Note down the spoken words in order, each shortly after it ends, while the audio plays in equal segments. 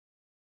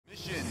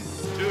Mission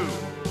 2,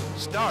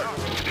 start.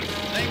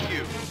 Thank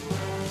you.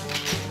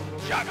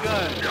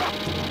 Shotgun.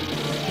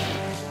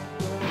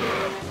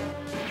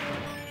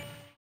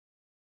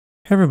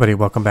 Hey everybody,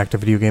 welcome back to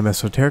Video Game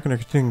Esoteric and our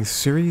continuing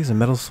series in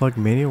Metal Slug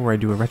Mania, where I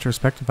do a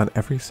retrospective on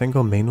every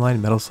single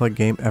mainline Metal Slug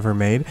game ever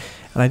made.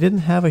 And I didn't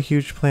have a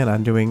huge plan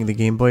on doing the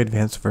Game Boy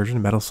Advance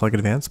version, Metal Slug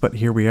Advance, but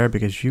here we are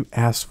because you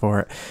asked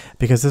for it.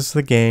 Because this is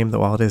the game that,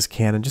 while it is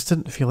canon, just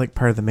didn't feel like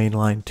part of the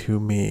mainline to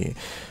me.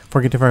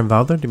 Before we get too far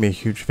involved though, do me a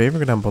huge favor,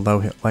 go down below,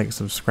 hit like,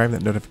 subscribe,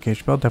 that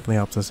notification bell definitely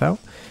helps us out.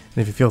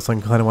 And if you feel so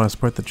inclined to want to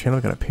support the channel,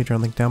 I've got a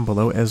Patreon link down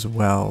below as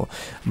well.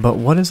 But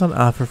what is on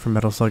offer for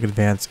Metal Slug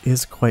Advance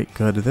is quite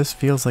good. This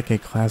feels like a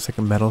classic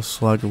Metal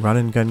Slug run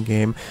and gun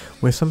game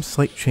with some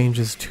slight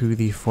changes to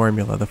the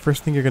formula. The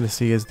first thing you're going to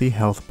see is the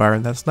health bar,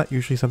 and that's not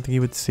usually something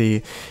you would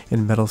see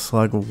in Metal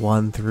Slug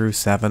 1 through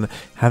 7.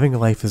 Having a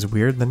life is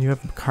weird. Then you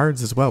have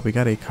cards as well. We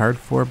got a card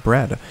for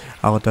bread.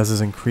 All it does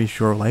is increase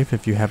your life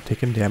if you have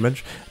taken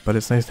damage, but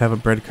it's nice to have a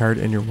bread card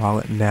in your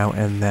wallet now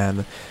and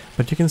then.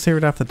 But you can see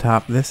right off the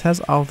top, this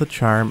has all the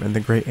charm and the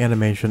great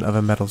animation of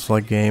a Metal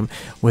Slug game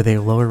with a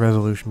lower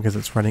resolution because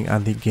it's running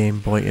on the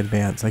Game Boy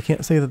Advance. I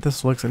can't say that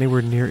this looks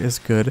anywhere near as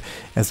good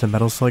as the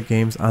Metal Slug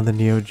games on the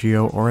Neo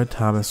Geo or a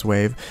Thomas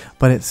Wave,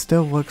 but it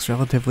still looks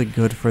relatively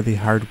good for the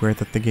hardware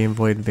that the Game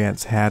Boy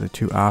Advance had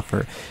to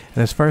offer.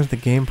 And as far as the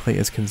gameplay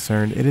is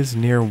concerned, it is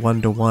near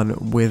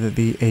one-to-one with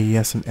the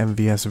AES and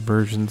MVS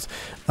versions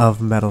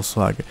of Metal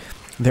Slug.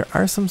 There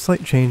are some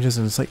slight changes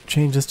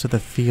to the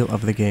feel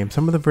of the game.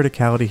 Some of the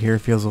verticality here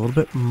feels a little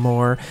bit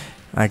more,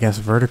 I guess,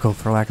 vertical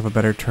for lack of a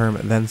better term,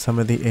 than some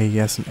of the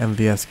AES and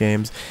MVS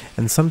games,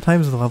 and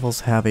sometimes the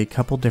levels have a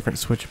couple different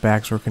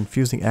switchbacks or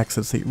confusing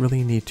exits that you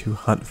really need to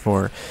hunt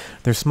for.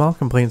 They're small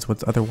complaints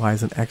what's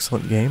otherwise an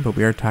excellent game, but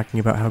we are talking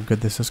about how good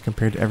this is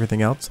compared to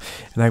everything else,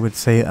 and I would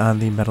say on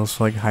the Metal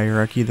Slug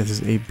hierarchy this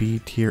is a B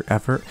tier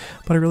effort,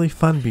 but a really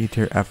fun B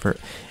tier effort.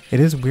 It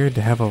is weird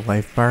to have a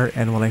life bar,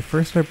 and when I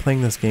first started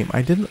playing this game,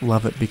 I didn't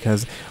love it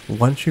because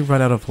once you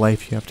run out of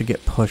life, you have to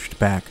get pushed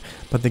back.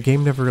 But the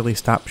game never really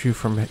stops you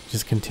from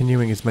just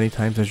continuing as many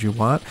times as you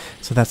want,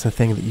 so that's a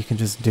thing that you can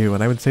just do.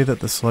 And I would say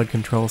that the slug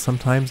control,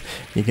 sometimes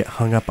you get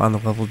hung up on the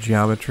level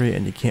geometry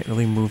and you can't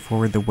really move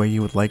forward the way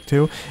you would like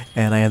to,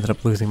 and I ended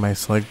up losing my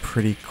slug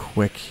pretty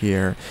quick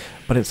here.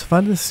 But it's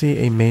fun to see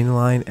a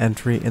mainline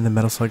entry in the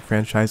Metal Slug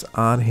franchise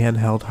on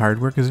handheld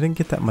hardware, because we didn't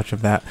get that much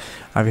of that.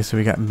 Obviously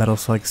we got Metal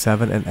Slug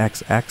 7 and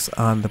XX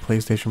on the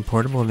PlayStation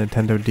Portable and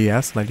Nintendo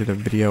DS, and I did a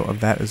video of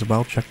that as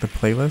well, check the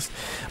playlist.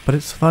 But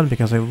it's fun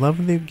because I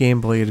love the Game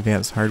Boy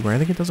Advance hardware. I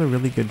think it does a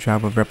really good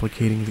job of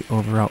replicating the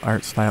overall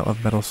art style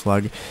of Metal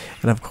Slug,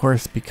 and of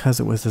course because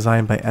it was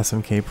designed by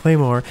SNK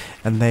Playmore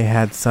and they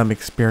had some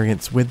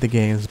experience with the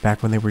games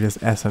back when they were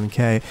just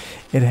SNK,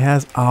 it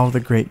has all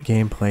the great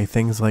gameplay.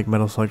 Things like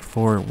Metal Slug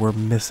 4 were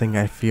missing,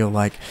 I feel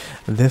like.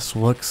 This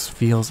looks,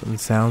 feels, and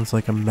sounds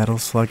like a Metal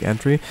Slug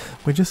entry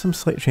with just some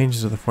slight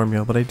changes to the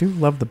formula, but I do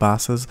love the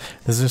bosses.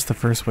 This is just the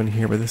first one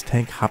here where this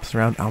tank hops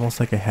around almost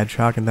like a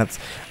hedgehog, and that's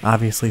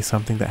obviously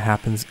something that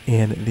happens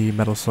in the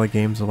Metal Slug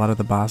games. A lot of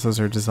the bosses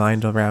are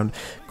designed around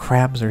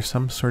crabs or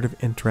some sort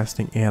of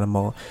interesting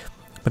animal.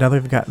 But now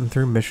that we've gotten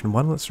through Mission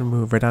 1, let's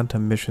move right on to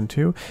Mission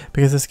 2,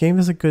 because this game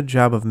does a good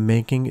job of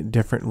making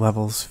different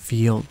levels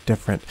feel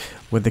different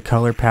with the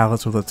color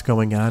palettes, with what's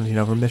going on. You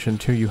know, for Mission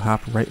 2, you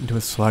hop right into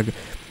a slug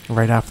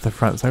right off the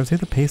front. So I would say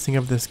the pacing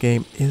of this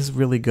game is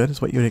really good,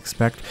 is what you would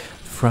expect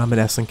from an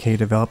SNK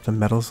developed a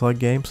Metal Slug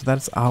game, so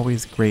that's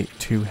always great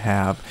to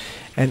have.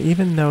 And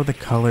even though the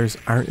colors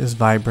aren't as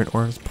vibrant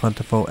or as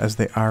plentiful as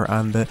they are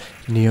on the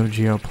Neo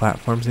Geo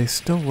platforms, they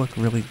still look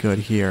really good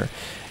here.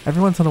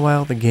 Every once in a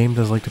while, the game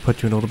does like to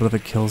put you in a little bit of a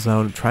kill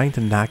zone. Trying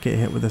to not get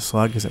hit with a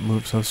slug as it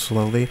moves so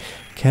slowly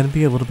can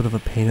be a little bit of a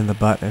pain in the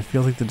butt, and it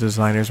feels like the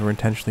designers were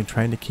intentionally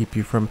trying to keep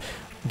you from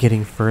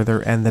getting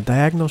further, and the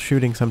diagonal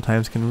shooting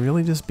sometimes can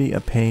really just be a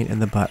pain in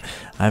the butt.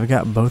 I've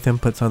got both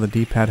inputs on the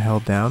D-pad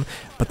held down,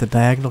 but the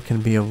diagonal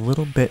can be a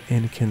little bit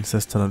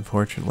inconsistent,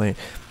 unfortunately.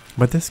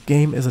 But this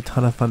game is a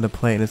ton of fun to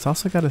play, and it's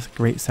also got a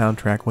great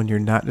soundtrack when you're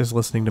not just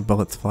listening to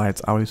bullets fly.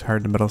 It's always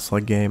hard in a Metal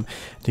Slug game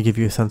to give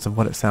you a sense of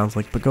what it sounds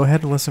like. But go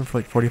ahead and listen for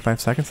like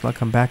 45 seconds, and I'll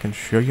come back and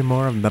show you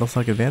more of Metal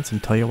Slug Advance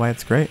and tell you why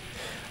it's great.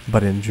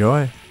 But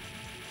enjoy!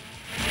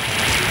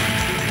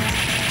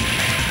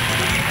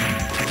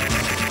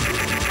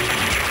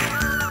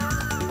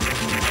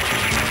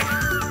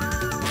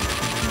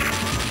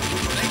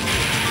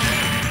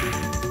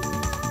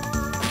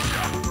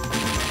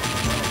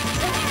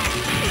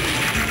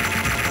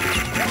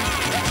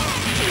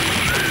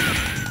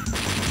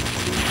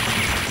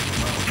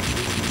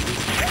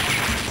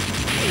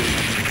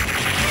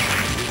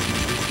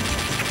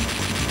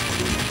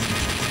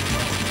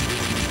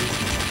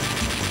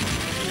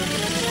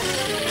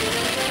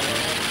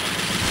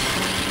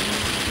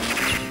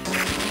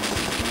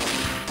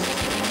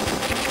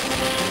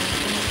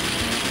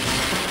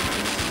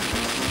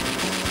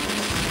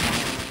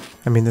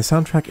 I mean, the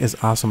soundtrack is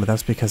awesome, but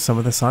that's because some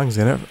of the songs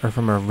in it are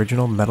from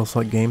original Metal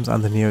Slug games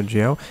on the Neo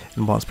Geo,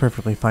 and while it's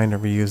perfectly fine to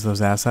reuse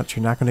those assets,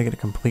 you're not going to get a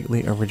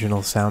completely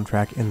original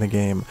soundtrack in the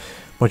game.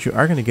 What you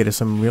are going to get is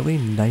some really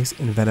nice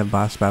inventive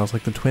boss battles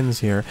like the twins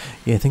here.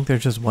 You think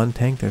there's just one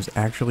tank, there's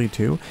actually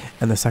two,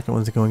 and the second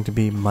one's going to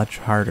be much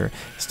harder.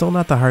 Still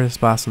not the hardest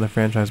boss in the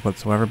franchise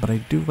whatsoever, but I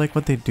do like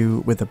what they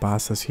do with the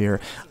bosses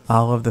here.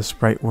 All of the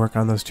sprite work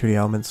on those 2D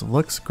elements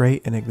looks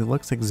great, and it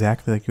looks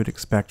exactly like you would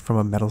expect from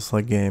a Metal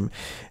Slug game.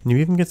 And you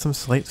even get some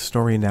slight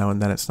story now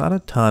and then. It's not a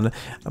ton.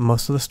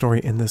 Most of the story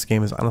in this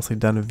game is honestly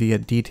done via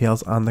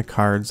details on the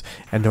cards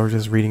and or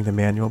just reading the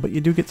manual, but you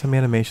do get some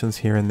animations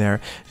here and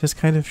there, just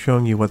kind of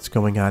showing you what's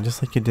going on,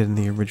 just like you did in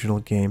the original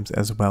games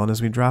as well. And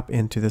as we drop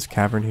into this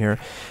cavern here,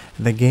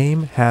 the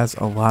game has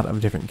a lot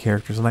of different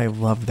characters, and I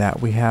love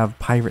that. We have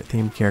pirate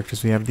themed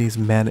characters, we have these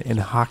men in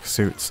hawk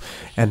suits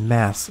and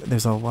masks.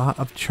 There's a lot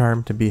of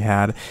charm to be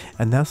had,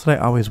 and that's what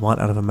I always want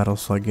out of a Metal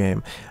Slug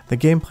game. The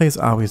gameplay is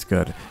always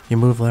good. You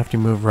move left, you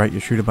move right, you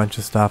shoot a bunch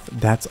of stuff,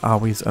 that's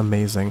always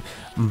amazing.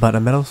 But a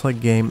Metal Slug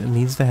game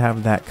needs to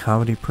have that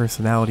comedy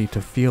personality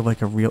to feel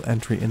like a real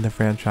entry in the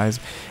franchise,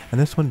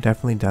 and this one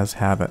definitely does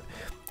have it.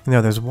 Now,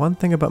 there's one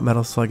thing about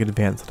Metal Slug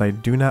Advance that I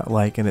do not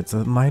like, and it's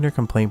a minor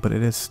complaint, but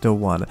it is still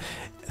one.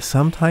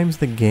 Sometimes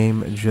the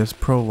game just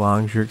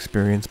prolongs your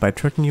experience by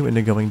tricking you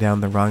into going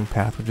down the wrong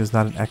path, which is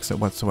not an exit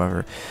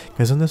whatsoever.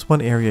 Because in this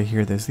one area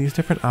here, there's these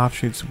different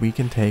offshoots we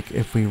can take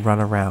if we run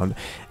around,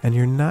 and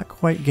you're not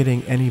quite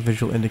getting any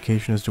visual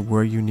indication as to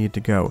where you need to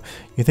go.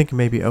 You think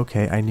maybe,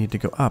 okay, I need to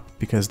go up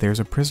because there's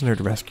a prisoner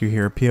to rescue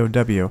here, a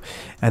POW,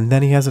 and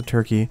then he has a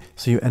turkey,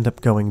 so you end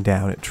up going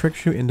down. It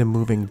tricks you into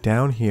moving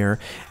down here,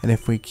 and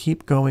if we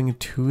keep going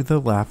to the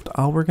left,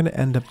 all we're going to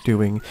end up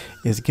doing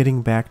is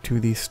getting back to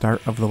the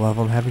start of the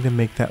level and having to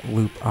make that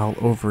loop all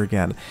over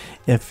again.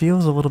 It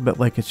feels a little bit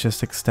like it's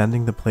just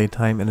extending the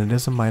playtime, and it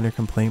is a minor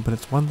complaint, but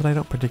it's one that I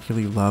don't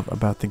particularly love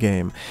about the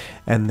game.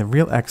 And the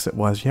real exit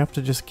was you have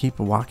to just keep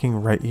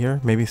walking right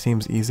here, maybe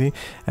seems easy,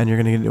 and you're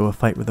going to get into a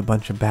fight with a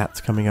bunch of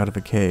bats coming out of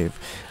a cave.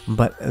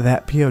 But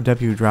that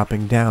POW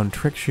dropping down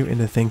tricks you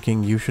into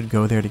thinking you should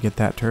go there to get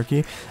that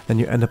turkey, then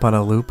you end up on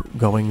a loop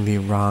going the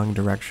wrong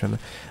direction.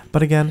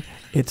 But again,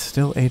 it's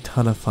still a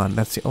ton of fun.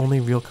 That's the only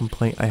real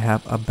complaint I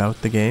have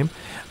about the game.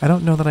 I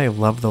don't know that I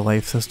love the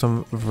life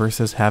system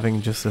versus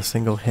having just a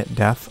single hit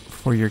death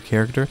for your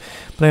character,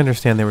 but I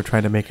understand they were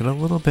trying to make it a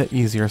little bit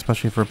easier,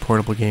 especially for a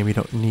portable game. You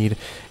don't need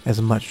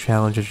as much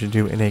challenge as you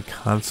do in a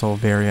console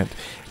variant,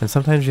 and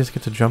sometimes you just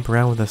get to jump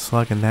around with a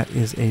slug, and that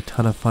is a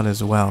ton of fun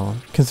as well.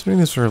 Considering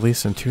this was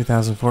released in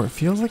 2004, it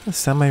feels like a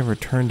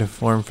semi-return to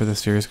form for the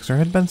series, because there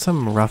had been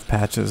some rough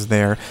patches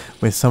there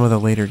with some of the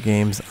later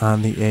games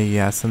on the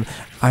AES, and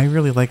I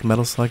really like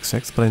Metal Slug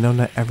 6, but I know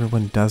not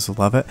everyone does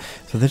love it,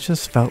 so this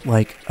just felt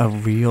like a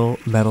real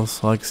Metal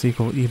Slug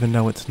sequel, even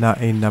though it's not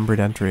a numbered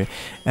entry.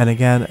 And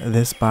again,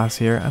 this boss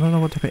here, I don't know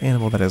what type of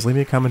animal that is. Leave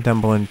me a comment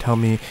down below and tell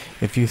me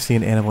if you see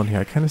an animal in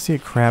here. I kind of see a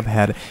crab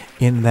head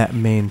in that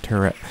main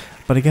turret.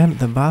 But again,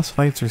 the boss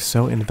fights are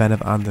so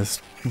inventive on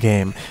this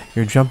game.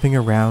 You're jumping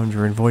around,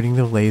 you're avoiding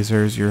the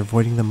lasers, you're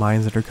avoiding the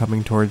mines that are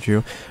coming towards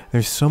you.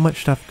 There's so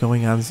much stuff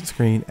going on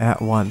screen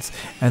at once,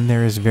 and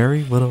there is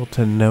very little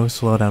to no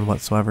slowdown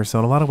whatsoever. So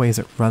in a lot of ways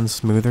it runs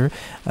smoother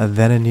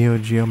than a Neo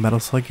Geo Metal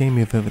Slug game,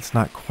 even if it's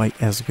not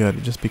quite as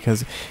good. Just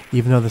because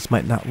even though this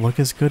might not look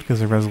as good because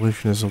the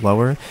resolution is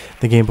lower,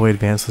 the Game Boy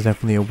Advance is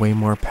definitely a way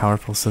more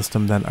powerful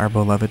system than our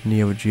beloved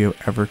Neo Geo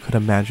ever could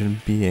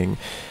imagine being.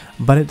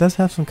 But it does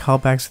have some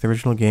callbacks to the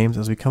original games.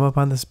 As we come up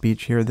on this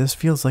beach here, this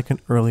feels like an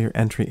earlier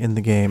entry in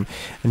the game,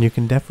 and you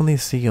can definitely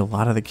see a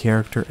lot of the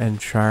character and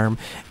charm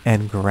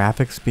and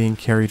graphics being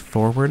carried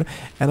forward.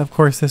 And of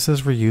course, this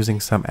is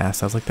reusing some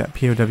assets, like that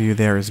POW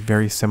there is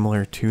very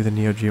similar to the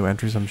Neo Geo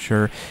entries. I'm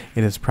sure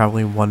it is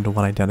probably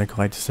one-to-one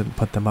identical, I just didn't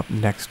put them up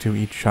next to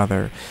each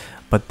other.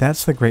 But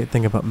that's the great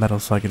thing about Metal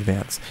Slug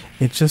Advance.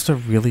 It's just a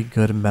really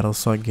good Metal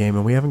Slug game,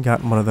 and we haven't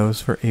gotten one of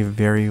those for a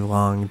very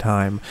long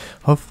time.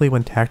 Hopefully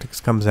when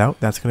Tactics comes out,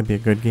 that's going to be a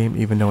good game,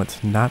 even though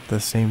it's not the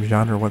same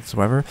genre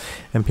whatsoever.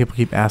 And people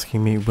keep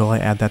asking me, will I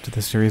add that to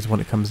the series when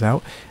it comes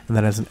out? And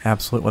that is an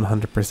absolute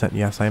 100%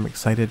 yes. I am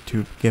excited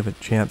to give a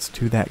chance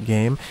to that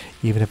game,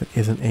 even if it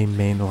isn't a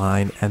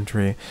mainline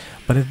entry.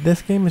 But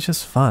this game is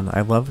just fun.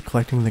 I love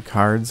collecting the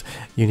cards.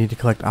 You need to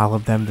collect all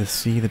of them to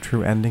see the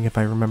true ending, if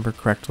I remember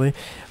correctly.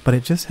 But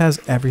it just has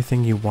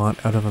everything you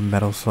want out of a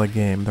Metal Slug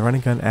game. The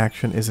running gun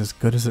action is as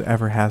good as it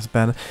ever has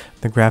been.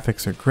 The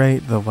graphics are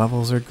great, the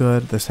levels are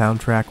good, the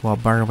soundtrack, while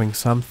borrowing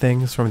some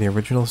things from the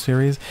original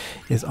series,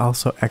 is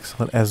also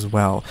excellent as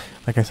well.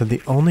 Like I said,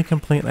 the only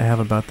complaint I have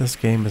about this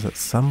game is that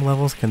some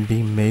levels can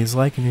be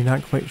maze-like and you're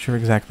not quite sure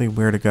exactly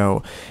where to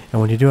go.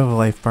 And when you do have a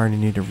life bar and you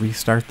need to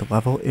restart the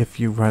level if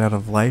you run out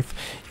of life,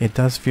 it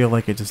does feel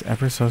like it just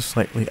ever so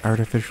slightly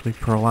artificially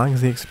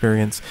prolongs the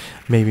experience,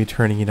 maybe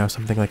turning,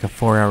 something like a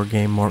 4-hour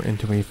game more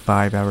into a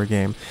 5-hour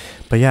game.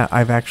 But yeah,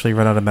 I've actually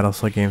run out of Metal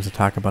Slug games to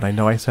talk about. I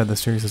know I said the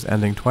series is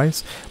ending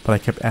twice, but I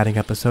kept adding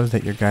episodes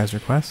at your guys'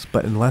 requests.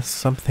 But unless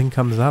something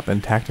comes up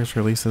and Tactics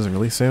releases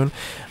really soon,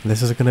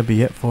 this is going to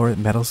be it for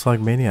Metal Slug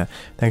Mania.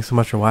 Thanks so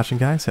much for watching,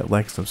 guys. Hit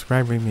like,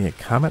 subscribe, leave me a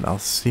comment. I'll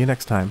see you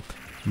next time.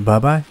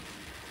 Bye-bye.